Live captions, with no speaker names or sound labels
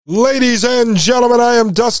Ladies and gentlemen, I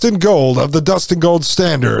am Dustin Gold of the Dustin Gold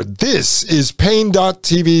Standard. This is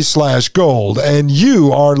Pain.tv/gold, and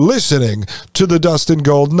you are listening to the Dustin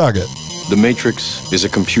Gold Nugget. The Matrix is a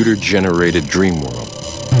computer-generated dream world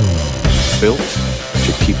built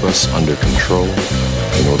to keep us under control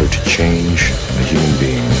in order to change a human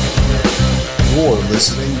being. You're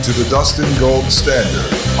listening to the Dustin Gold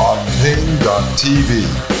Standard on Pain.tv.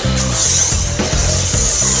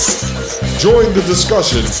 Join the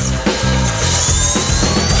discussion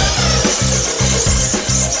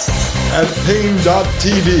at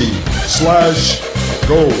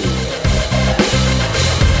Pain.tv/gold.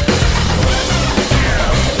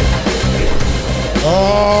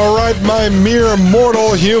 All right, my mere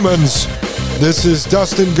mortal humans. This is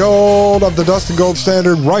Dustin Gold of the Dustin Gold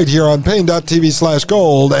Standard right here on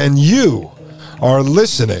Pain.tv/gold, and you are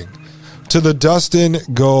listening to the Dustin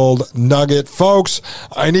Gold Nugget. Folks,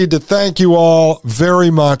 I need to thank you all very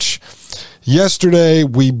much. Yesterday,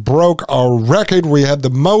 we broke our record. We had the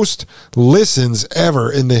most listens ever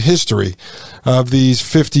in the history of these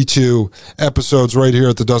 52 episodes right here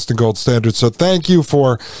at the Dustin Gold Standard. So thank you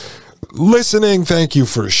for listening. Thank you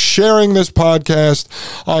for sharing this podcast.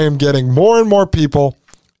 I am getting more and more people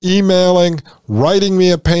emailing, writing me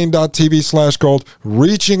at pain.tv/gold,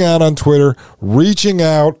 reaching out on Twitter, reaching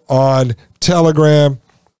out on Telegram,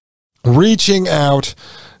 reaching out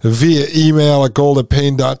via email at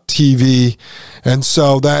gold@pain.tv. And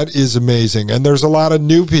so that is amazing. And there's a lot of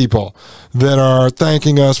new people that are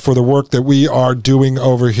thanking us for the work that we are doing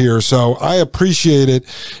over here. So I appreciate it.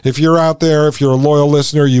 If you're out there, if you're a loyal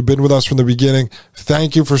listener, you've been with us from the beginning,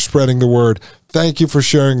 thank you for spreading the word. Thank you for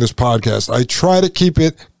sharing this podcast. I try to keep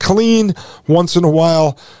it clean. Once in a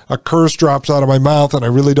while, a curse drops out of my mouth, and I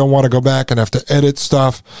really don't want to go back and have to edit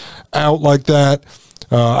stuff out like that.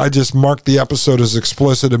 I just mark the episode as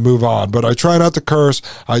explicit and move on. But I try not to curse.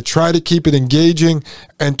 I try to keep it engaging,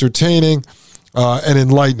 entertaining, and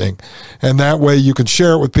enlightening. And that way you can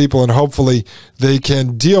share it with people and hopefully they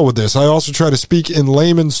can deal with this. I also try to speak in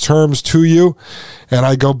layman's terms to you, and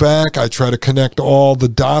I go back, I try to connect all the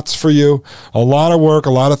dots for you. A lot of work,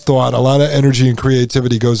 a lot of thought, a lot of energy and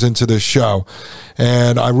creativity goes into this show.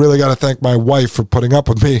 And I really got to thank my wife for putting up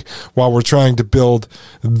with me while we're trying to build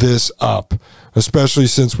this up, especially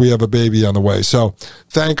since we have a baby on the way. So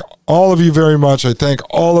thank all of you very much. I thank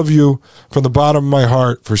all of you from the bottom of my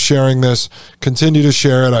heart for sharing this. Continue to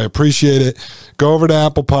share it. I appreciate it. Go over to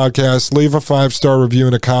Apple Podcasts, leave a 5-star review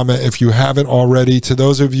and a comment if you haven't already. To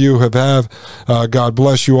those of you who have, God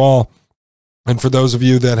bless you all. And for those of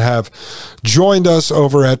you that have joined us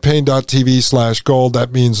over at pain.tv/gold,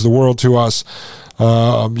 that means the world to us.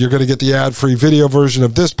 You're going to get the ad-free video version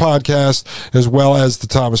of this podcast, as well as the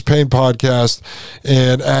Thomas Paine podcast,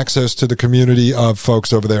 and access to the community of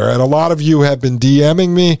folks over there. And a lot of you have been DMing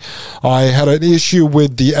me. I had an issue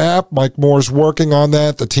with the app. Mike Moore's working on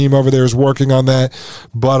that. The team over there is working on that.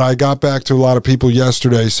 But I got back to a lot of people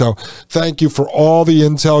yesterday. So thank you for all the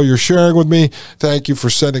intel you're sharing with me. Thank you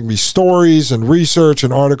for sending me stories and research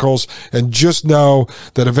and articles. And just know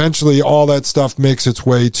that eventually all that stuff makes its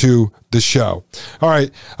way to the show. All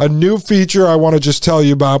right, a new feature I want to just tell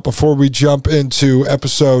you about before we jump into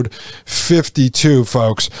episode 52,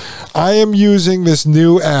 folks. I am using this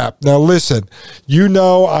new app. Now listen, you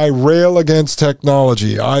know I rail against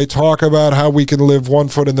technology. I talk about how we can live 1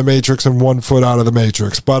 foot in the Matrix and 1 foot out of the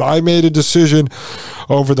Matrix. But I made a decision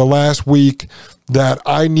over the last week that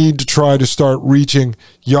I need to try to start reaching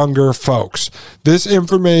younger folks. This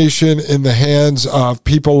information in the hands of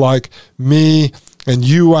people like me and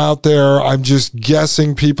you out there, I'm just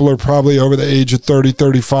guessing people are probably over the age of 30,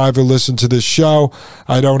 35 who listen to this show.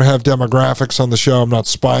 I don't have demographics on the show. I'm not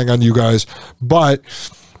spying on you guys, but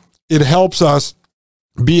it helps us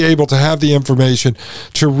be able to have the information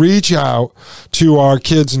to reach out to our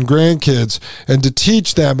kids and grandkids and to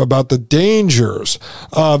teach them about the dangers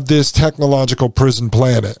of this technological prison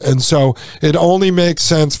planet. And so it only makes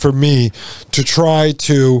sense for me to try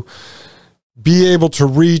to be able to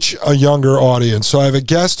reach a younger audience. So I have a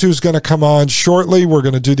guest who's going to come on shortly. We're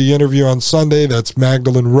going to do the interview on Sunday. That's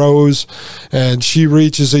Magdalene Rose, and she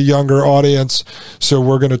reaches a younger audience. So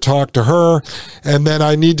we're going to talk to her. And then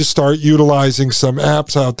I need to start utilizing some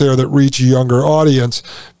apps out there that reach a younger audience,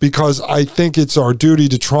 because I think it's our duty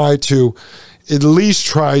to try to at least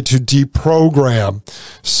try to deprogram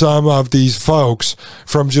some of these folks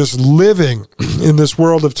from just living in this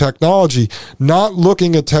world of technology, not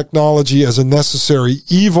looking at technology as a necessary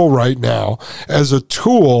evil right now, as a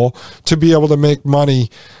tool to be able to make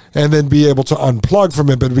money and then be able to unplug from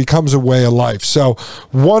it, but it becomes a way of life. So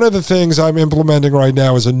one of the things I'm implementing right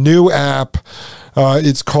now is a new app.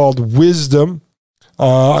 It's called Wisdom.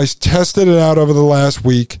 I tested it out over the last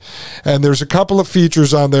week, and there's a couple of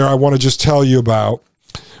features on there I want to just tell you about.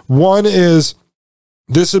 One is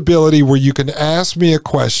this ability where you can ask me a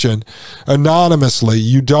question anonymously.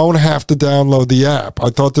 You don't have to download the app. I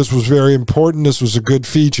thought this was very important. This was a good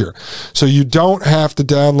feature. So you don't have to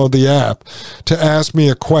download the app to ask me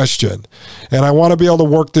a question. And I want to be able to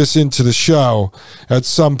work this into the show at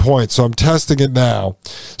some point. So I'm testing it now.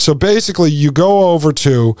 So basically, you go over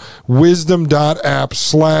to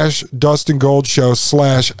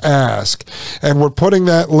wisdom.app/DustinGoldShow/ask. And we're putting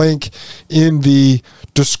that link in the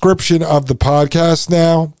description of the podcast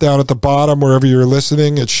now, down at the bottom, wherever you're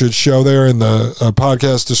listening. It should show there in the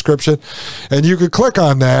podcast description. And you could click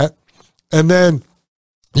on that, and then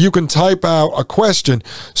you can type out a question,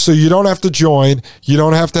 so you don't have to join. You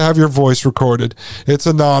don't have to have your voice recorded. It's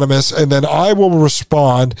anonymous. And then I will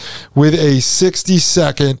respond with a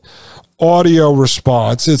 60-second audio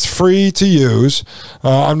response. It's free to use.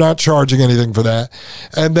 I'm not charging anything for that.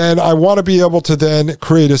 And then I want to be able to then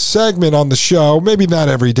create a segment on the show, maybe not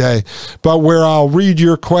every day, but where I'll read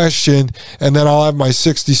your question and then I'll have my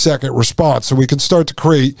 60-second response. So we can start to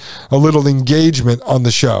create a little engagement on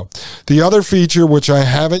the show. The other feature, which I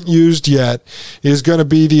haven't used yet, is going to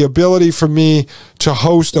be the ability for me to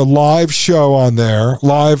host a live show on there,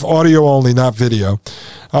 live audio only, not video.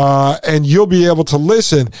 And you'll be able to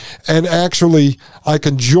listen, and actually I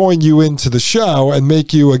can join you into the show and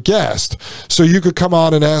make you a guest. So you could come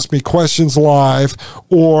on and ask me questions live,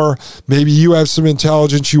 or maybe you have some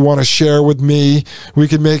intelligence you want to share with me. We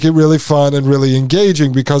can make it really fun and really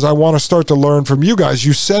engaging, because I want to start to learn from you guys.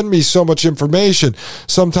 You send me so much information,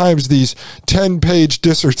 sometimes these 10-page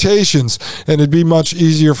dissertations, and it'd be much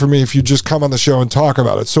easier for me if you just come on the show and talk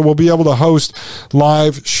about it. So we'll be able to host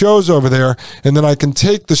live shows over there, and then I can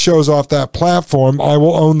take the shows off that platform. I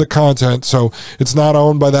will own the content, so it's not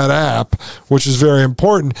owned by that app, which is very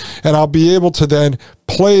important. And I'll be able to then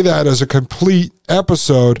play that as a complete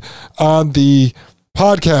episode on the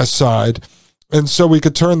podcast side. And so we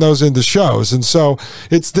could turn those into shows. And so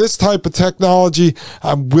it's this type of technology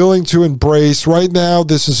I'm willing to embrace. Right now,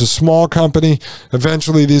 this is a small company.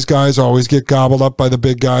 Eventually, these guys always get gobbled up by the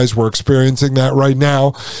big guys. We're experiencing that right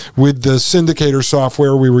now with the syndicator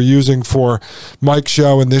software we were using for Mike's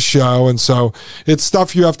show and this show. And so it's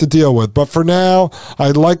stuff you have to deal with. But for now,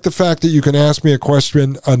 I like the fact that you can ask me a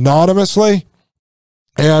question anonymously.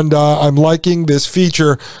 And I'm liking this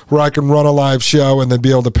feature where I can run a live show and then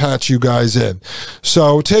be able to patch you guys in.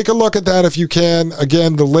 So take a look at that if you can.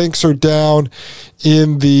 Again, the links are down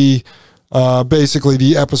in the basically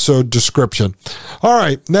the episode description. All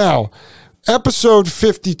right, now, episode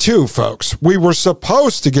 52, folks. We were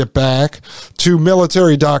supposed to get back to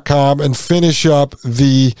military.com and finish up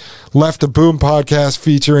the Left of Boom podcast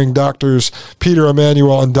featuring Drs. Peter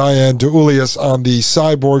Emanuel and Diane DeUlias on the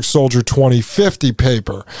Cyborg Soldier 2050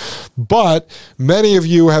 paper. But many of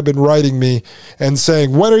you have been writing me and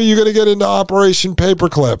saying, when are you going to get into Operation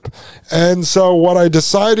Paperclip? And so what I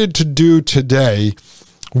decided to do today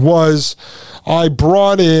was I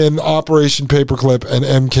brought in Operation Paperclip and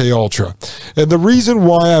MKultra. And the reason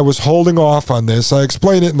why I was holding off on this, I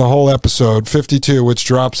explained it in the whole episode 52, which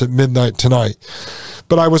drops at midnight tonight.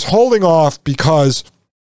 But I was holding off because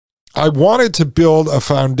I wanted to build a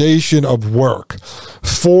foundation of work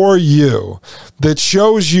for you that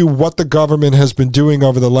shows you what the government has been doing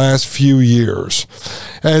over the last few years.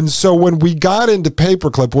 And so when we got into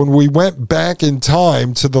Paperclip, when we went back in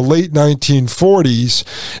time to the late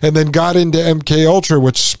 1940s and then got into MKultra,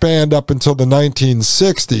 which spanned up until the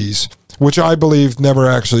 1960s, which I believe never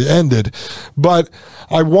actually ended. But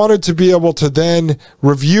I wanted to be able to then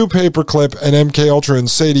review Paperclip and MKultra and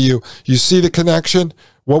say to you, you see the connection?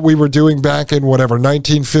 What we were doing back in whatever,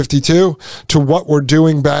 1952 to what we're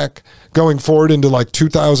doing back going forward into like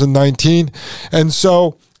 2019. And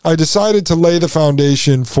so I decided to lay the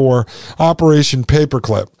foundation for Operation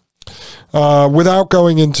Paperclip without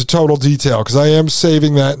going into total detail, because I am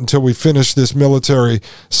saving that until we finish this military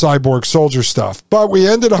cyborg soldier stuff. But we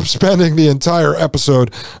ended up spending the entire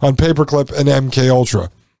episode on Paperclip and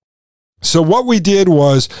MKultra. So what we did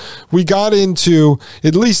was we got into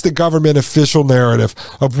at least the government official narrative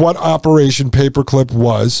of what Operation Paperclip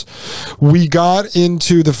was. We got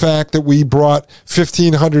into the fact that we brought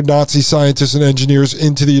 1,500 Nazi scientists and engineers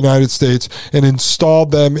into the United States and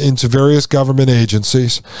installed them into various government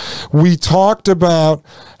agencies. We talked about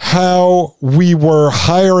how we were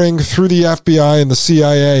hiring through the FBI and the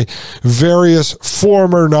CIA various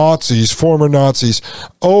former Nazis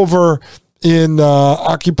over in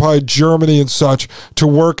occupied Germany and such to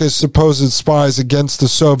work as supposed spies against the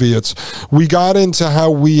Soviets. We got into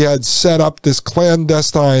how we had set up this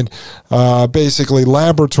clandestine, basically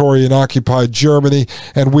laboratory in occupied Germany,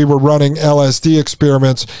 and we were running LSD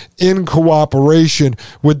experiments in cooperation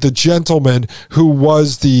with the gentleman who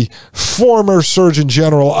was the former Surgeon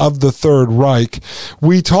General of the Third Reich.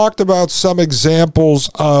 We talked about some examples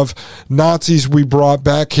of Nazis we brought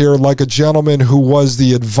back here, like a gentleman who was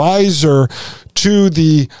the advisor to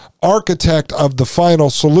the architect of the final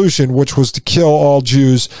solution, which was to kill all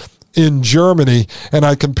Jews in Germany. And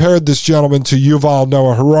I compared this gentleman to Yuval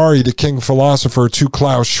Noah Harari, the king philosopher, to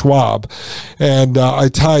Klaus Schwab. And I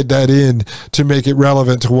tied that in to make it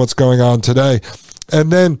relevant to what's going on today. And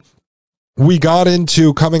then we got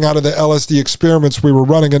into, coming out of the LSD experiments we were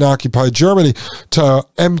running in occupied Germany, to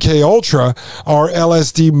MKultra, our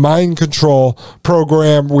LSD mind control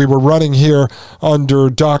program we were running here under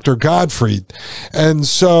Dr. Gottfried. And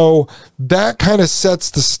so that kind of sets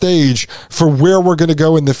the stage for where we're going to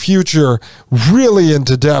go in the future, really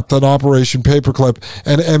into depth on Operation Paperclip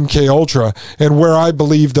and MKultra, and where I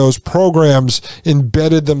believe those programs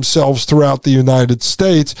embedded themselves throughout the United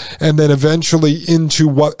States, and then eventually into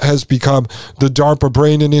what has become the DARPA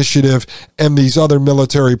Brain Initiative and these other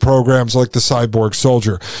military programs like the Cyborg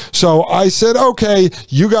Soldier. So I said, okay,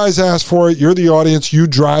 you guys asked for it. You're the audience. You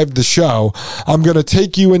drive the show. I'm going to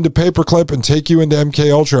take you into Paperclip and take you into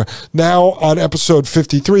MKultra. Now on episode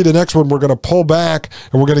 53, the next one, we're going to pull back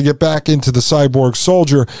and we're going to get back into the Cyborg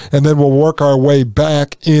Soldier, and then we'll work our way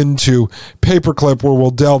back into Paperclip, where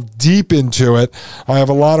we'll delve deep into it. I have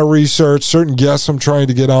a lot of research, certain guests I'm trying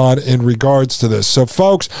to get on in regards to this. So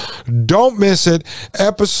folks, don't miss it.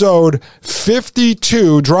 Episode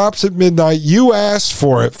 52 drops at midnight. You asked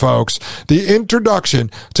for it, folks. The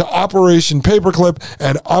introduction to Operation Paperclip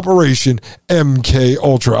and Operation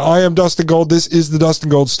MKultra. I am Dustin Gold. This is the Dustin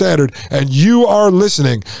Gold Standard, and you are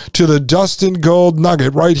listening to the Dustin Gold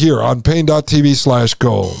Nugget right here on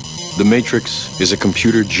pain.tv/gold. The Matrix is a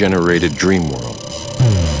computer-generated dream world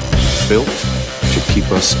built to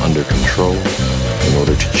keep us under control in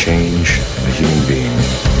order to change a human being.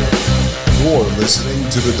 You're listening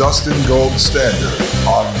to the Dustin Gold Standard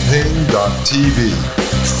on pain.tv.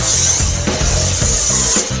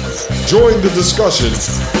 Join the discussion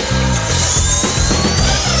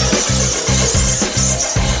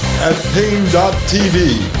at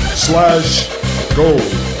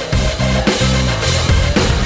pain.tv/gold.